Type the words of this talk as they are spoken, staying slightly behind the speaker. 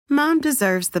Mom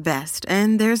deserves the best,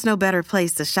 and there's no better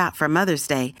place to shop for Mother's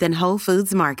Day than Whole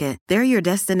Foods Market. They're your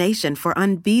destination for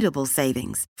unbeatable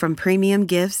savings, from premium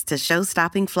gifts to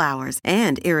show-stopping flowers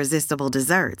and irresistible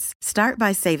desserts. Start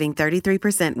by saving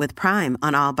 33% with Prime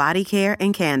on all body care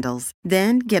and candles.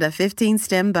 Then get a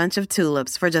 15-stem bunch of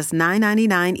tulips for just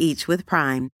 $9.99 each with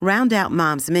Prime. Round out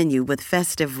Mom's menu with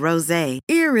festive rosé,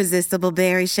 irresistible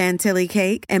berry chantilly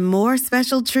cake, and more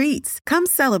special treats. Come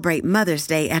celebrate Mother's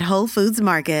Day at Whole Foods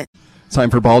Market. Time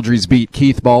for Baldrey's Beat.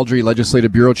 Keith Baldrey,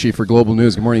 Legislative Bureau Chief for Global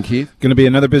News. Good morning, Keith. Going to be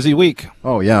another busy week.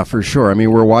 Oh, yeah, for sure. I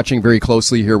mean, we're watching very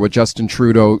closely here what Justin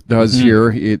Trudeau does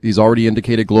here. He's already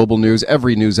indicated Global News.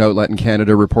 Every news outlet in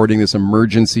Canada reporting this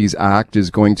Emergencies Act is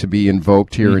going to be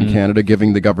invoked here in Canada,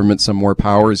 giving the government some more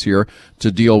powers here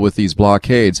to deal with these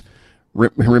blockades.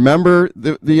 Remember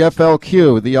the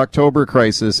FLQ, the October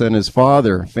crisis, and his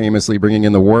father famously bringing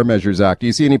in the War Measures Act. Do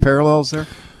you see any parallels there?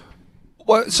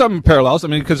 Well, some parallels. I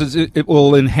mean, because it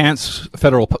will enhance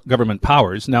federal government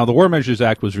powers. Now, the War Measures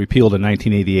Act was repealed in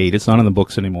 1988. It's not in the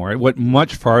books anymore. It went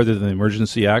much farther than the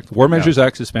Emergency Act. The War Measures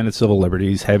Act suspended civil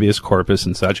liberties, habeas corpus,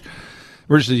 and such.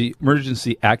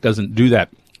 Emergency Act doesn't do that.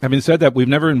 Having said that,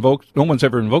 no one's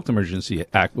ever invoked the Emergency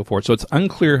Act before, so it's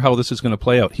unclear how this is going to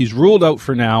play out. He's ruled out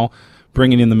for now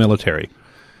bringing in the military.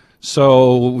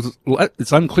 So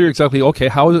it's unclear exactly, okay,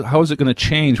 how is it going to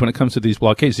change when it comes to these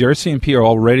blockades? The RCMP are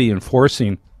already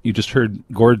enforcing, you just heard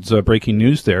Gord's breaking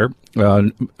news there,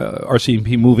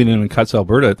 RCMP moving in and cuts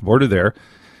Alberta at the border there.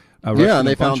 And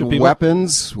they found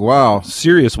weapons. Wow.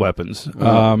 Serious weapons.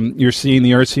 You're seeing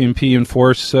the RCMP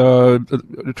enforce,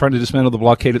 trying to dismantle the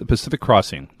blockade at the Pacific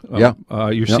Crossing.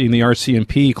 You're seeing the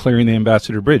RCMP clearing the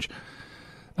Ambassador Bridge.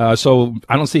 So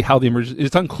I don't see how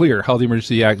it's unclear how the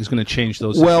Emergency Act is going to change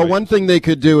those situations. Well, one thing they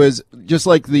could do is, just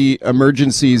like the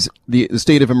emergencies, the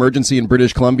state of emergency in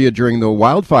British Columbia during the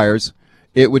wildfires,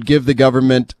 it would give the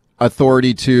government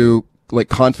authority to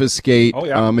confiscate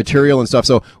material and stuff.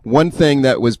 So one thing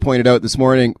that was pointed out this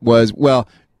morning was, well,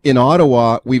 in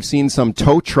Ottawa, we've seen some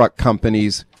tow truck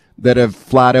companies that have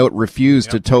flat out refused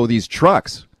to tow these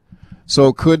trucks.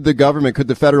 So could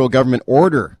the federal government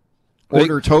order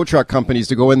tow truck companies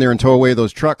to go in there and tow away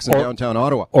those trucks in downtown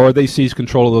Ottawa, or they seize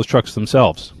control of those trucks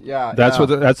themselves? That's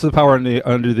the power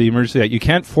under the Emergency Act. You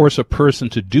can't force a person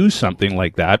to do something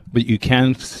like that, but you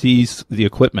can seize the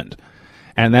equipment,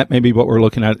 and that may be what we're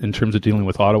looking at in terms of dealing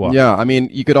with Ottawa. Yeah, I mean,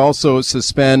 you could also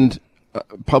suspend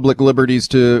public liberties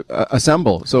to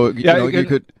assemble. So you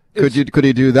could. Could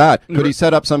he do that? Could he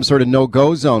set up some sort of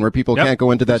no-go zone where people can't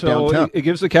go into that downtown? It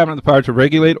gives the cabinet the power to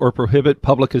regulate or prohibit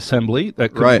public assembly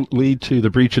that could lead to the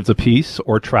breach of the peace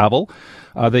or travel.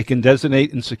 They can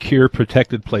designate and secure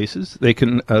protected places. They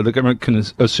can the government can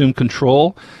assume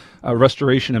control,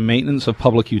 restoration and maintenance of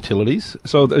public utilities.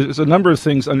 So there's a number of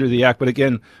things under the Act, but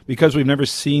again, because we've never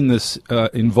seen this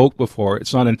invoked before,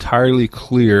 it's not entirely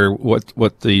clear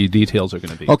what the details are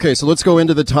going to be. Okay, so let's go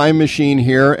into the time machine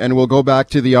here, and we'll go back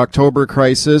to the October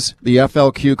crisis, the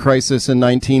FLQ crisis in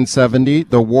 1970,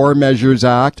 the War Measures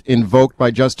Act invoked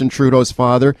by Justin Trudeau's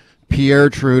father, Pierre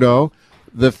Trudeau,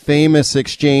 the famous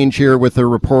exchange here with a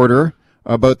reporter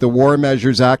about the War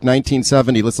Measures Act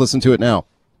 1970. Let's listen to it now.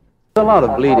 There's a lot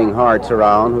of bleeding hearts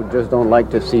around who just don't like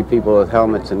to see people with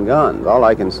helmets and guns. All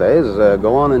I can say is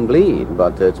go on and bleed,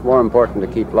 but it's more important to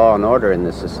keep law and order in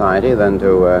this society than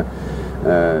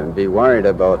to be worried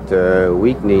about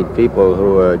weak-kneed people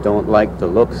who don't like the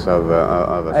looks of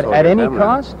a soldier. At any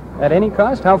cost? At any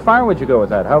cost? How far would you go with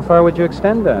that? How far would you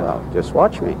extend that? Well, just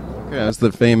watch me. Yeah, that's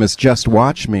the famous "just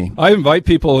watch me." I invite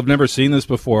people who've never seen this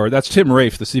before. That's Tim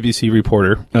Rafe, the CBC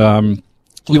reporter.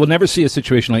 We will never see a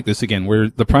situation like this again, where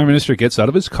the Prime Minister gets out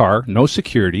of his car, no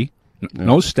security,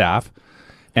 no staff,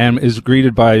 and is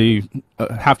greeted by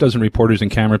a half dozen reporters and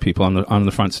camera people on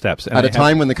the front steps. And at a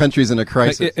time when the country's in a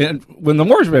crisis. And when the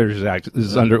War Measures Act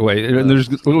is underway, and there's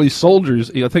literally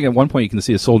soldiers. I think at one point you can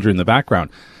see a soldier in the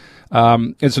background.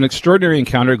 It's an extraordinary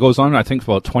encounter. It goes on, I think,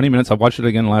 for about 20 minutes. I watched it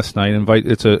again last night.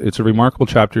 It's a remarkable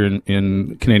chapter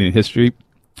in Canadian history.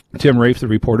 Tim Rafe, the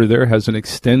reporter there, has an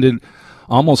extended,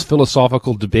 almost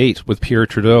philosophical debate with Pierre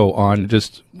Trudeau on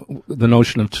just the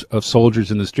notion of soldiers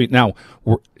in the street. Now,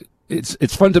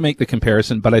 it's fun to make the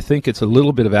comparison, but I think it's a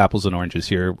little bit of apples and oranges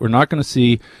here. We're not going to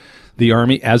see the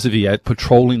Army, as of yet,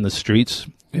 patrolling the streets.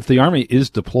 If the Army is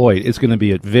deployed, it's going to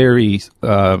be at very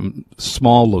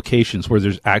small locations where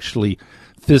there's actually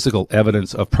physical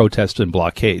evidence of protest and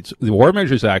blockades. The War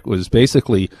Measures Act was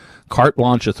basically carte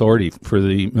blanche authority for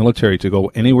the military to go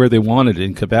anywhere they wanted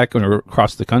in Quebec or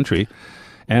across the country.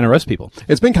 and arrest people.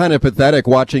 It's been kind of pathetic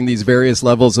watching these various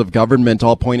levels of government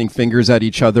all pointing fingers at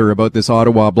each other about this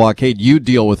Ottawa blockade. You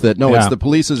deal with it. No, it's the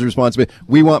police's responsibility.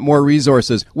 We want more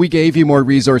resources. We gave you more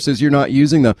resources. You're not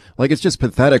using them. Like, it's just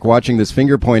pathetic watching this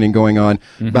finger pointing going on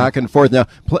back and forth. Now,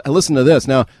 listen to this.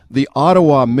 Now, the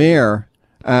Ottawa mayor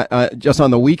just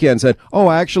on the weekend said,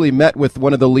 I actually met with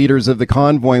one of the leaders of the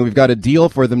convoy and we've got a deal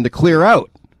for them to clear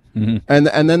out. And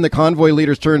then the convoy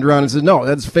leaders turned around and said, no,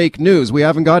 that's fake news. We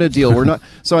haven't got a deal. We're not.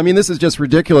 So, I mean, this is just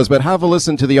ridiculous. But have a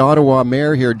listen to the Ottawa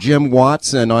mayor here, Jim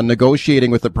Watson, on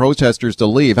negotiating with the protesters to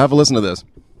leave. Have a listen to this.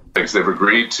 They've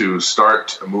agreed to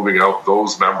start moving out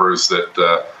those members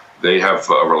that they have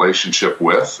a relationship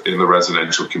with in the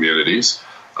residential communities.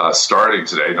 Starting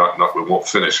today, it won't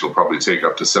finish. It'll probably take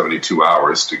up to 72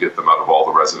 hours to get them out of all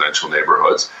the residential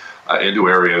neighborhoods into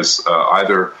areas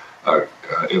either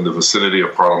in the vicinity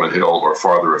of Parliament Hill or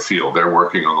farther afield. They're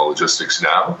working on the logistics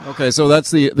now. Okay, so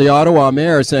that's the Ottawa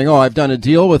mayor saying, I've done a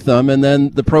deal with them, and then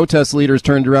the protest leaders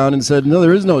turned around and said, no,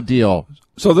 there is no deal.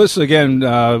 So this, again,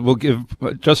 will give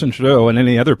Justin Trudeau and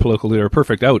any other political leader a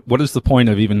perfect out. What is the point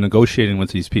of even negotiating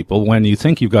with these people when you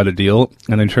think you've got a deal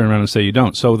and then turn around and say you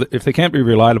don't? So if they can't be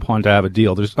relied upon to have a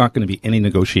deal, there's not going to be any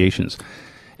negotiations.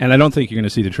 And I don't think you're going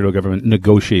to see the Trudeau government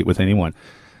negotiate with anyone.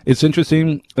 It's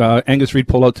interesting. Angus Reid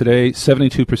pulled out today.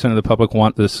 72% of the public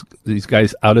want these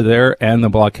guys out of there and the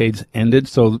blockades ended.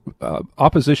 So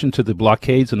opposition to the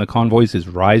blockades and the convoys is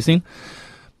rising.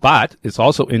 But it's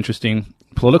also interesting.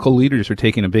 Political leaders are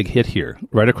taking a big hit here,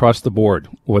 right across the board,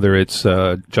 whether it's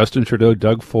Justin Trudeau,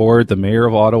 Doug Ford, the mayor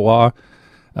of Ottawa,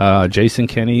 Jason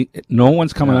Kenney. No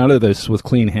one's coming out of this with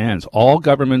clean hands. All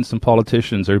governments and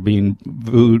politicians are being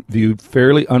viewed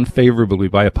fairly unfavorably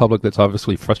by a public that's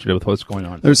obviously frustrated with what's going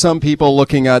on. There's some people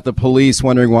looking at the police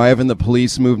wondering, why haven't the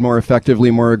police moved more effectively,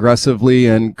 more aggressively,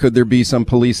 and could there be some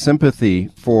police sympathy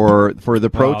for the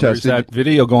protest? There's that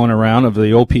video going around of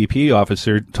the OPP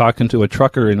officer talking to a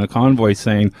trucker in a convoy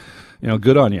saying,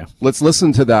 good on you. Let's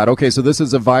listen to that. Okay, so this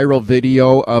is a viral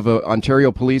video of an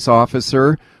Ontario police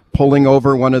officer pulling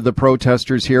over one of the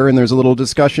protesters here, and there's a little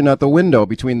discussion at the window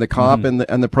between the cop and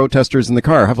the protesters in the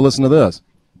car. Have a listen to this.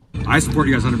 I support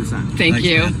you guys 100%. Thank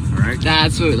you. All right.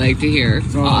 That's what we like to hear.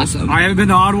 So, awesome. I haven't been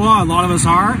to Ottawa. A lot of us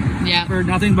are. Yeah. Heard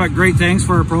nothing but great things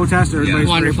for a protest. Everybody's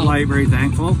very polite, very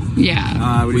thankful.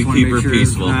 Yeah. We just want to make sure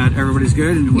peaceful. that everybody's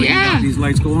good. And when you got these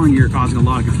lights going, you're causing a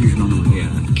lot of confusion on the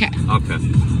road. Yeah.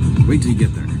 Okay. Wait till you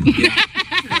get there. Yeah.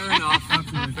 Fair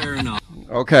enough. Fair enough.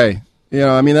 Okay.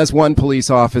 That's one police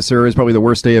officer. It's probably the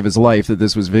worst day of his life that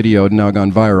this was videoed and now gone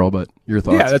viral, but your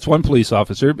thoughts? Yeah, that's one police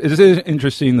officer. It is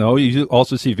interesting, though. You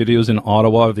also see videos in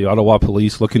Ottawa of the Ottawa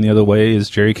police looking the other way as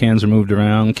jerry cans are moved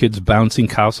around, kids bouncing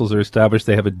castles are established,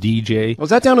 they have a DJ. Was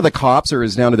that down to the cops or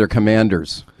is it down to their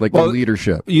commanders, the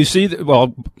leadership? You see,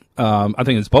 I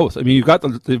think it's both. I mean, you've got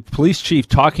the police chief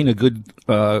talking a good,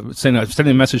 sending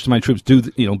a message to my troops,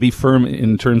 be firm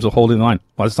in terms of holding the line.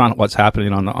 Well, that's not what's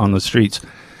happening on the streets.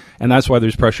 And that's why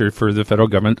there's pressure for the federal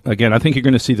government. Again, I think you're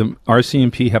going to see the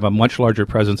RCMP have a much larger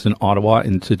presence in Ottawa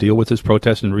and to deal with this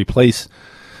protest and replace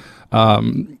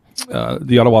the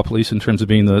Ottawa police in terms of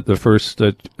being the first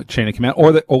chain of command,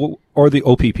 or the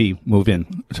OPP move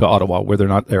in to Ottawa where they're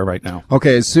not there right now.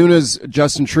 Okay, as soon as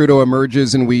Justin Trudeau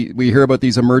emerges and we hear about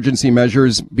these emergency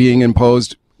measures being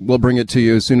imposed, we'll bring it to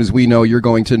you as soon as we know. You're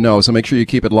going to know, so make sure you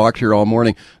keep it locked here all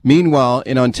morning. Meanwhile,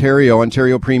 in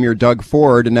Ontario Premier Doug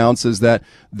Ford announces that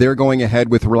they're going ahead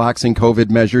with relaxing COVID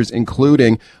measures,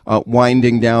 including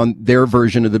winding down their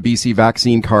version of the BC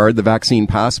vaccine card, the vaccine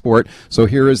passport. So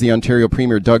here is the Ontario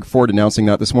Premier Doug Ford announcing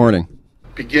that this morning.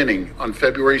 Beginning on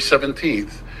February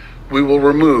 17th, we will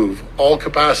remove all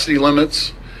capacity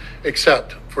limits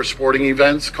except for sporting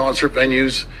events, concert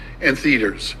venues, and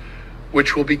theaters,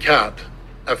 which will be capped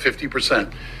at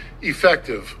 50%.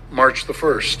 Effective March the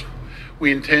 1st,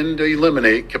 we intend to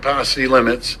eliminate capacity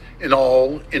limits in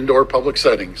all indoor public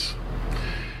settings.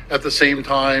 At the same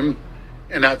time,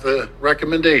 and at the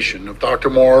recommendation of Dr.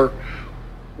 Moore,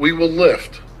 we will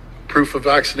lift proof of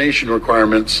vaccination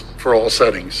requirements for all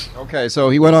settings. Okay, so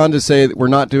he went on to say that we're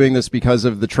not doing this because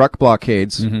of the truck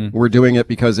blockades. We're doing it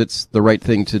because it's the right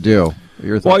thing to do.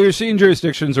 Well, you're seeing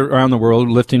jurisdictions around the world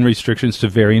lifting restrictions to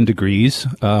varying degrees.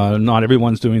 Not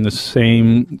everyone's doing the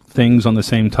same things on the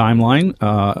same timeline.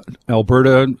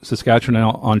 Alberta, Saskatchewan, and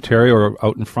Ontario are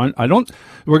out in front.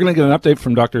 We're going to get an update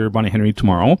from Dr. Bonnie Henry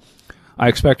tomorrow. I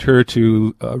expect her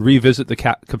to revisit the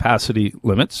capacity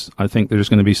limits. I think there's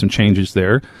going to be some changes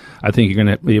there. I think you're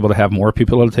going to be able to have more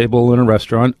people at a table in a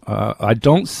restaurant. I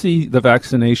don't see the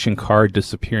vaccination card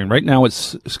disappearing. Right now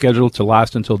it's scheduled to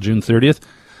last until June 30th.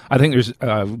 I think there's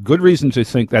good reason to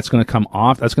think that's going to come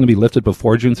off. That's going to be lifted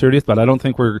before June 30th, but I don't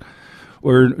think we're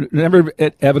we're never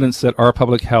evidence that our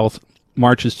public health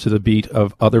marches to the beat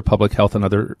of other public health in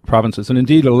other provinces. And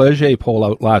indeed, a Leger poll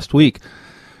out last week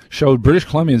showed British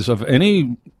Columbians of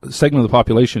any segment of the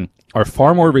population are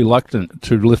far more reluctant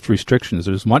to lift restrictions.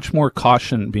 There's much more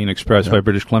caution being expressed by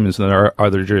British Columbians than there are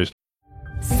other jurisdictions.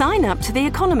 Sign up to The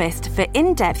Economist for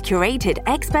in-depth curated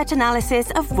expert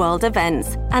analysis of world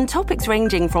events and topics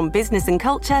ranging from business and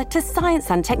culture to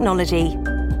science and technology.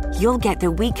 You'll get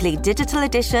the weekly digital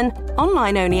edition,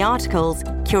 online-only articles,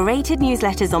 curated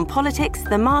newsletters on politics,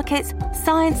 the markets,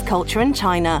 science, culture and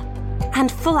China,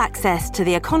 and full access to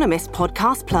The Economist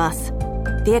Podcast Plus.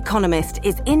 The Economist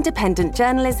is independent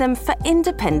journalism for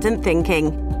independent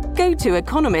thinking. Go to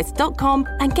economist.com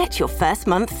and get your first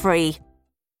month free.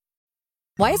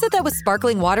 Why is it that with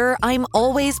sparkling water, I'm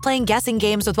always playing guessing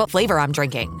games with what flavor I'm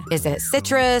drinking? Is it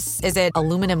citrus? Is it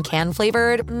aluminum can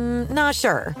flavored? Not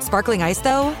sure. Sparkling ice,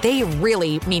 though, they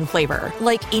really mean flavor.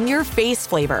 Like in-your-face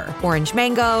flavor. Orange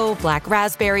mango, black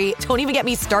raspberry. Don't even get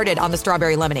me started on the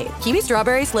strawberry lemonade. Kiwi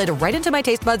strawberry slid right into my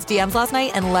taste buds DMs last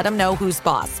night and let them know who's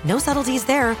boss. No subtleties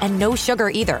there and no sugar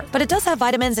either. But it does have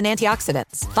vitamins and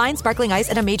antioxidants. Find sparkling ice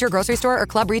at a major grocery store or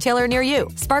club retailer near you.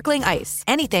 Sparkling ice.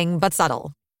 Anything but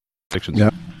subtle. Yeah.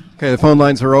 Okay, the phone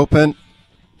lines are open.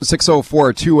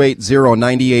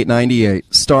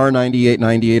 604-280-9898. Star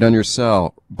 9898 on your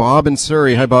cell. Bob in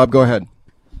Surrey. Hi, Bob. Go ahead.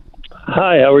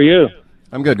 Hi, how are you?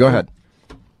 I'm good. Go ahead.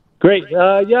 Great.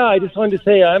 I just wanted to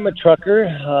say I'm a trucker.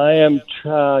 I am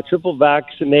triple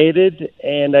vaccinated,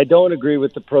 and I don't agree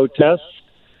with the protests.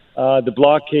 The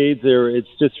blockades, it's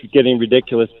just getting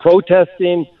ridiculous.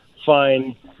 Protesting,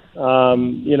 fine.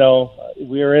 We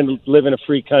live in a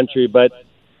free country, but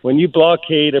when you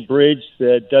blockade a bridge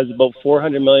that does about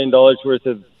 $400 million worth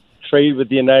of trade with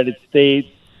the United States,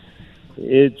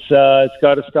 it's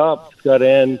got to stop. It's got to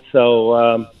end.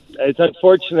 So it's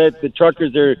unfortunate the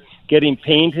truckers are getting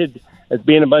painted as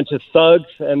being a bunch of thugs,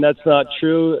 and that's not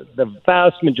true. The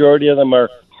vast majority of them are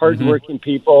hardworking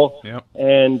people,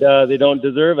 and they don't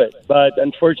deserve it. But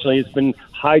unfortunately, it's been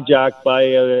hijacked by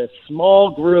a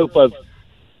small group of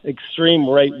extreme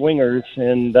right-wingers,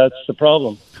 and that's the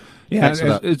problem. Yeah,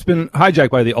 it's been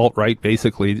hijacked by the alt-right,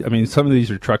 basically. I mean, some of these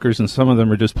are truckers, and some of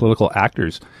them are just political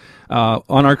actors. On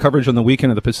our coverage on the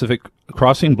weekend of the Pacific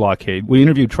Crossing blockade, we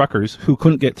interviewed truckers who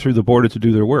couldn't get through the border to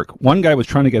do their work. One guy was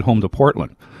trying to get home to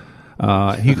Portland.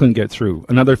 He couldn't get through.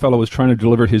 Another fellow was trying to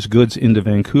deliver his goods into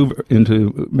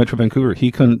Metro Vancouver. He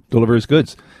couldn't deliver his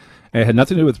goods. It had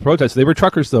nothing to do with the protests. They were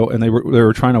truckers, though, and they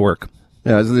were trying to work.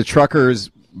 Yeah, so the truckers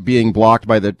being blocked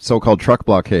by the so-called truck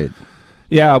blockade.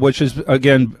 Yeah, which has,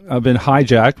 again, been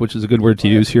hijacked, which is a good word to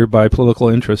use here, by political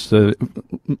interests,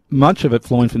 much of it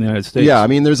flowing from the United States. Yeah, I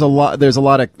mean, there's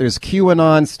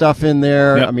QAnon stuff in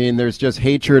there. Yep. I mean, there's just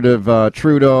hatred of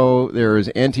Trudeau. There's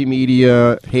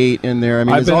anti-media hate in there. I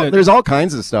mean, there's all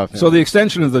kinds of stuff. So the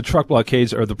extension of the truck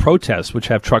blockades are the protests, which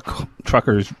have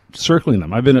truckers circling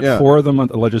them. I've been at 4 of them at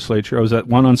the legislature. I was at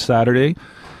one on Saturday.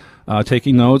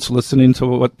 Taking notes, listening to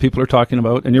what people are talking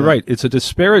about. And you're right, it's a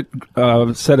disparate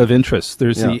set of interests.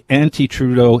 There's the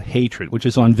anti-Trudeau hatred, which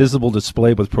is on visible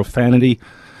display with profanity,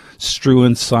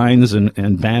 strewn signs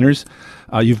and banners.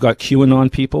 You've got QAnon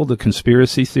people, the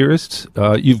conspiracy theorists.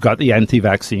 You've got the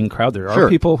anti-vaccine crowd. There are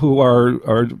people who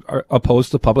are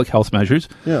opposed to public health measures.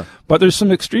 Yeah. But there's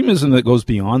some extremism that goes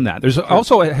beyond that. There's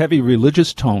also a heavy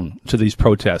religious tone to these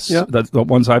protests. Yeah. The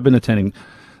ones I've been attending.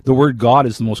 The word God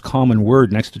is the most common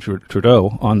word next to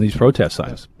Trudeau on these protest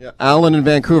signs. Yeah. Alan in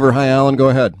Vancouver. Hi, Alan. Go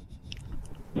ahead.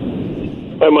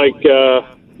 Hi, Mike.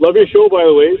 Love your show, by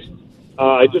the way.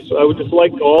 I would just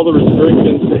like all the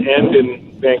restrictions to end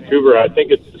in Vancouver. I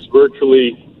think it's just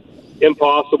virtually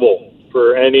impossible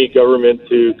for any government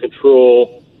to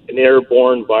control an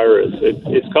airborne virus.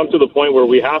 It's come to the point where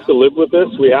we have to live with this.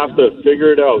 We have to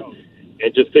figure it out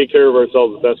and just take care of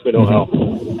ourselves the best we know how.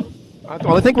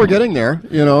 Well, I think we're getting there,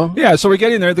 Yeah, so we're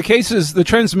getting there. The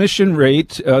transmission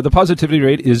rate, the positivity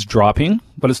rate is dropping,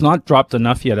 but it's not dropped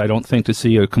enough yet, I don't think, to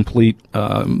see a complete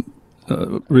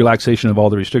relaxation of all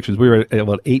the restrictions. We were at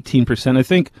about 18%. I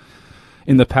think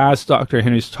in the past, Dr.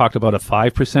 Henry's talked about a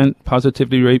 5%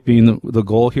 positivity rate being the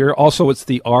goal here. Also, it's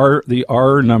the R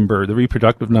number, the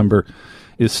reproductive number,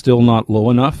 is still not low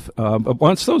enough. But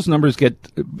once those numbers get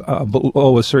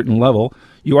below a certain level,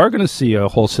 you are going to see a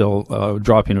wholesale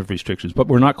dropping of restrictions. But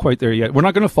we're not quite there yet. We're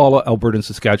not going to follow Alberta and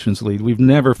Saskatchewan's lead. We've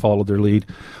never followed their lead,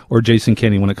 or Jason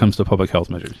Kenney, when it comes to public health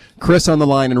measures. Chris on the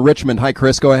line in Richmond. Hi,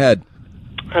 Chris. Go ahead.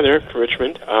 Hi there,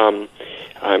 Richmond. I'm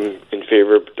in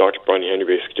favor of Dr. Bonnie Henry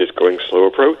basically just going slow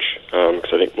approach,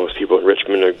 because I think most people in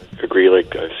Richmond agree.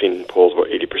 Like, I've seen polls about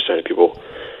 80% of people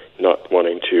not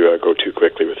wanting to go too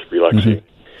quickly with relaxing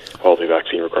all the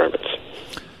vaccine requirements.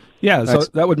 Yeah, so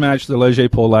that would match the Leger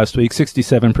poll last week.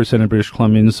 67% of British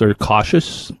Columbians are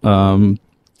cautious.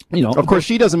 Of course,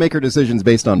 she doesn't make her decisions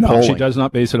based on polling. No, she does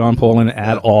not base it on polling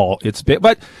at all.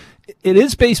 But it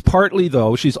is based partly,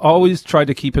 though. She's always tried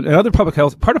to keep it. Another public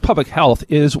health part of public health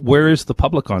is where is the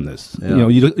public on this? Yeah.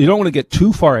 You don't want to get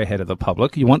too far ahead of the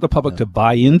public. You want the public to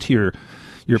buy into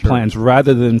your plans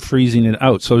rather than freezing it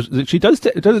out. So she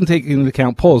doesn't take into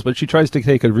account polls, but she tries to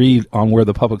take a read on where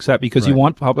the public's at because you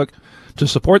want public to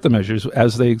support the measures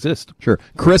as they exist. Sure.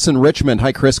 Chris in Richmond.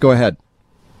 Hi, Chris. Go ahead.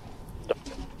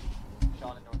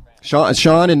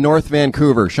 Sean in North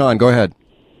Vancouver. Sean, go ahead.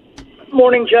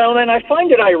 Morning, gentlemen. I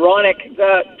find it ironic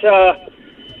that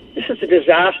this is a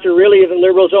disaster, really, of the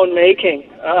Liberals' own making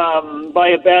by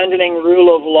abandoning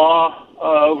rule of law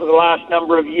over the last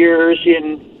number of years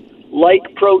in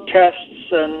like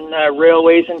protests and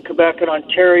railways in Quebec and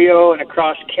Ontario and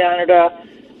across Canada,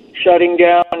 shutting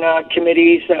down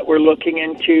committees that were looking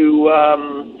into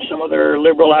some of their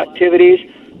Liberal activities,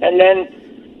 and then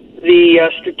the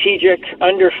strategic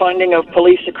underfunding of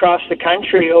police across the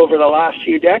country over the last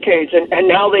few decades. And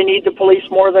now they need the police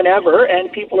more than ever,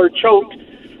 and people are choked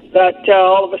that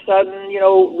all of a sudden,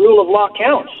 rule of law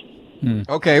counts.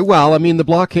 Okay, well, I mean, the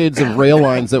blockades of rail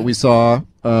lines that we saw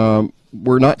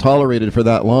were not tolerated for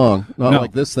that long. Not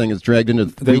like this thing is dragged into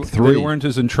week 3. They weren't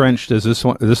as entrenched as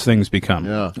this thing's become.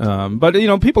 Yeah. But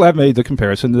people have made the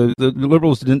comparison. The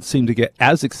Liberals didn't seem to get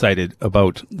as excited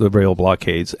about the rail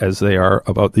blockades as they are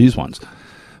about these ones.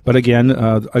 But again,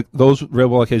 those rail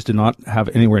blockades did not have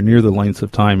anywhere near the length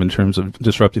of time in terms of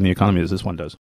disrupting the economy as this one does.